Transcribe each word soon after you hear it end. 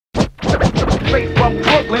straight from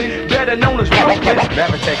Brooklyn, better known as Brooklyn.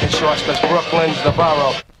 Never taking shorts cause Brooklyn's the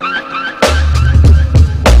borough.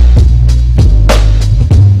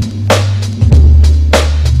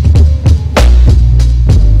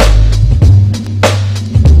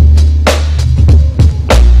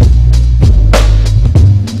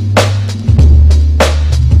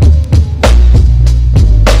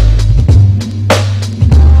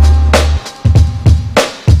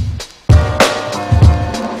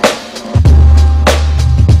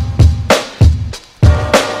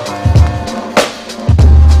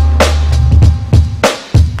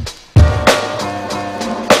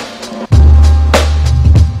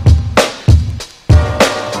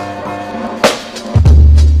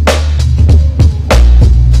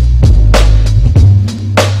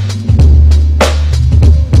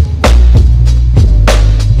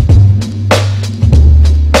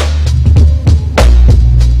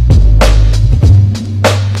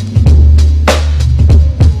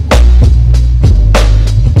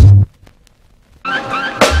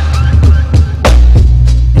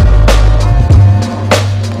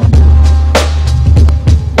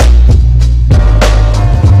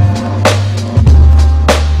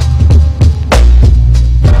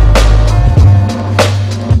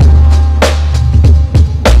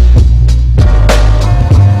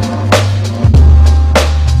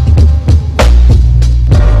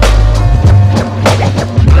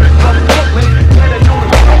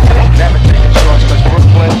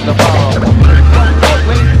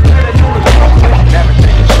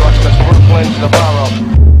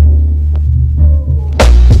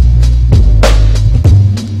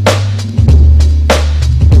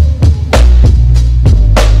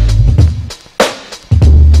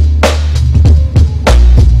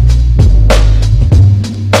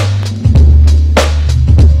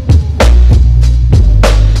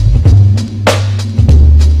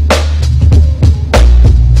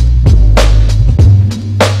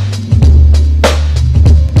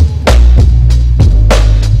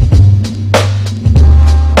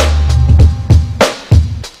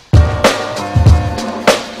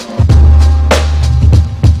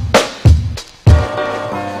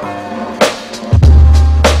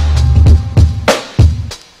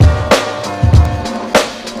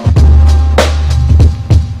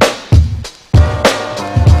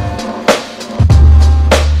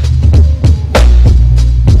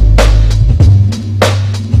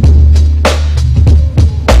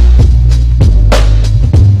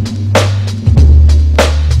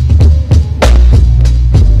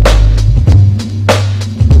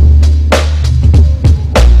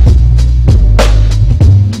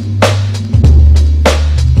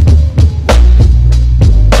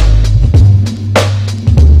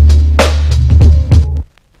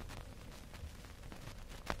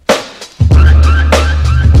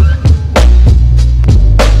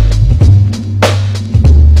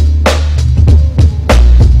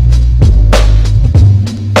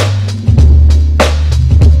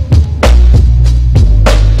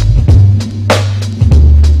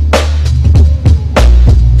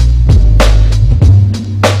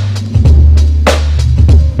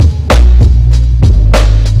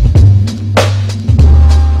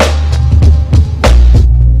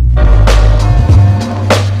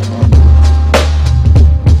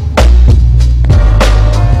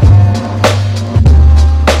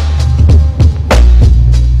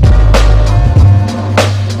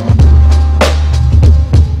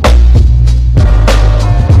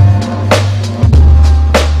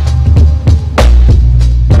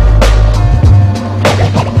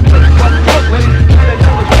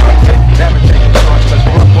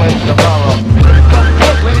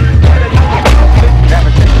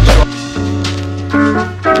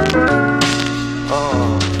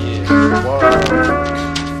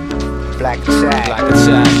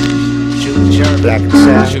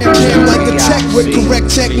 Jam like a tech with correct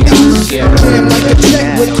technique. Jam like a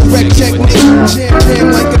tech with correct technique.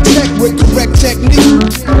 Jam like a tech with correct technique.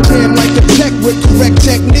 Jam like a tech with correct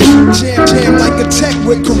technique. Jam like a tech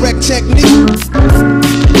with correct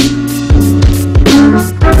technique.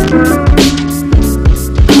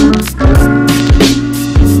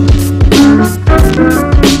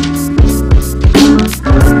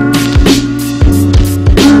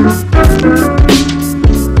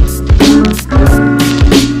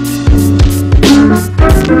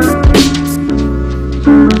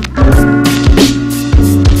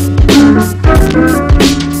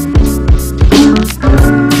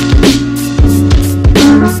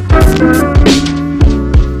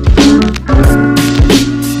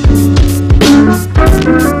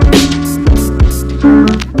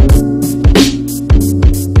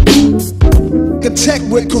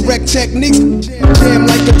 correct technique. Jam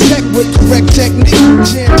like a tech with correct technique.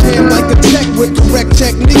 Jam like a tech with correct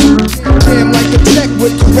technique. Jam like a tech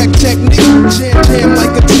with correct technique. Jam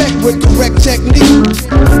like a tech with correct technique.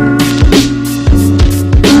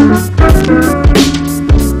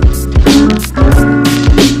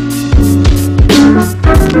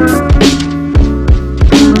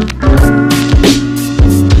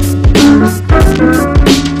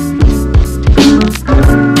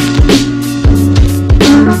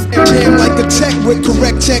 Jam like a tech with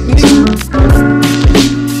correct technique.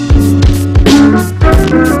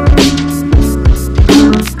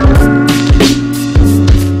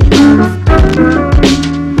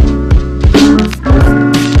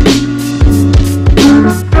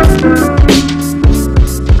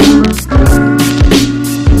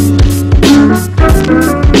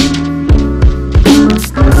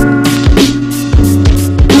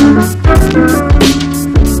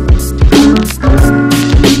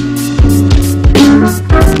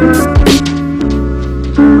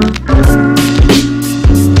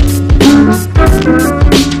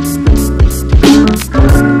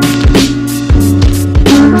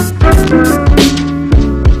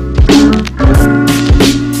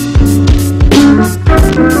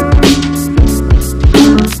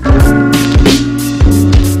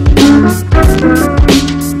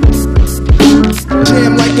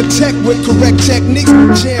 With correct technique,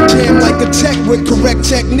 jam like a tech with correct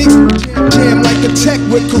technique, jam like a tech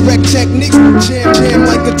with correct technique, jam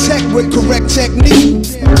like a tech with correct technique,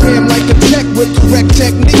 jam like a tech with correct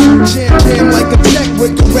technique, jam like a tech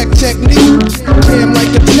with correct technique, jam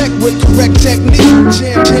like a tech with correct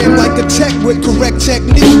technique, jam like a tech with correct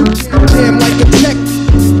technique, jam like a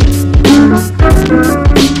tech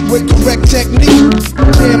with correct technique,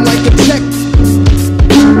 jam like a tech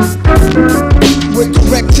with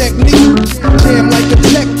correct technique, jam like a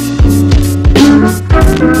tech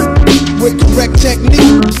with correct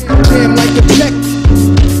technique, jam like a tech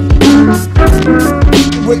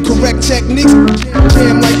with correct technique,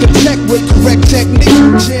 jam like a tech with correct technique,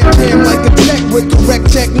 jam like a tech with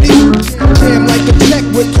correct technique, jam like a tech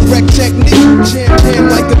with correct technique, jam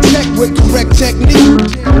like a tech with correct technique,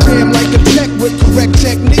 jam like a tech with correct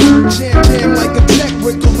technique, jam like a tech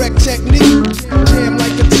with correct technique, jam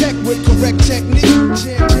like a tech with correct technique,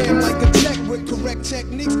 jam like a tech with correct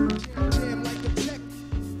technique, jam like a tech.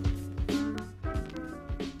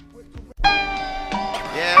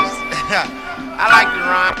 Yes, I like the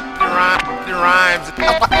rhymes.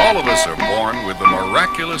 All of us are born with the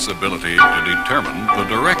miraculous ability to determine the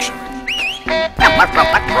direction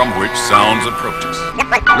from which sounds approach us.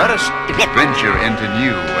 Let us venture into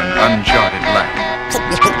new and uncharted land.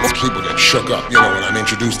 People get shook up, you know, when I'm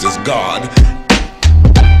introduced as God.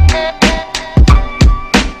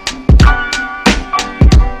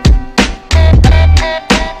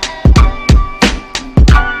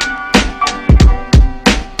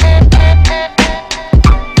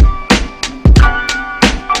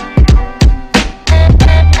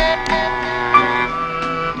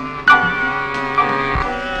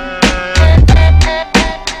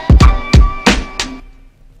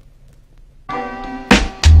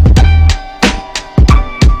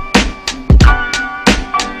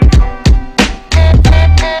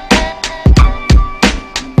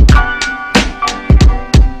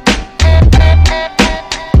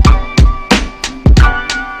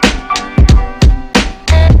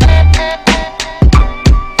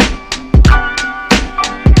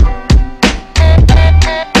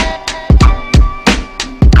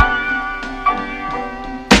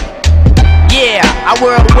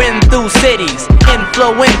 Whirlwind through cities,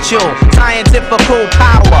 influential, scientifical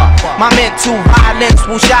power. My mental violence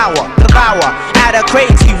will shower, devour at a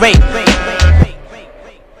crazy rate.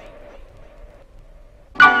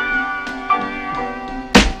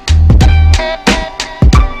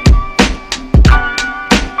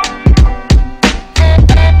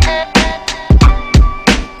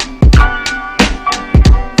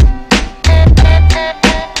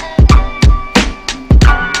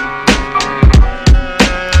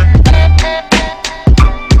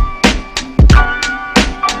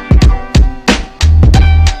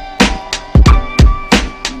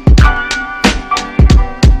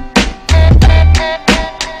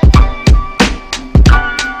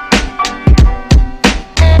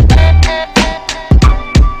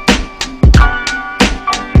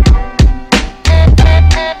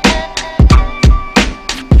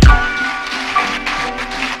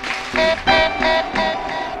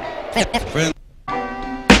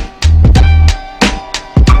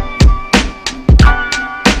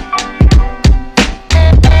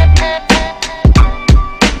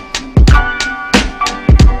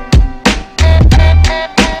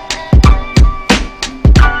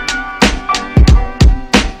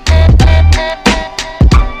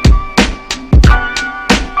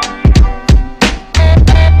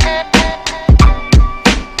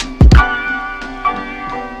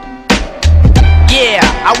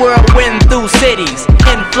 I whirlwind through cities,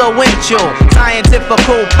 influential,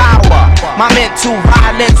 scientifical power. My mental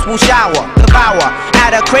violence will shower, devour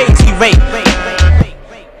at a crazy rate.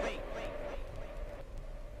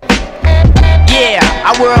 Yeah,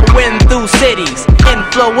 I whirlwind through cities,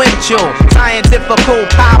 influential, scientifical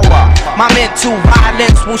power. My mental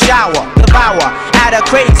violence will shower, devour at a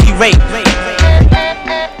crazy rate.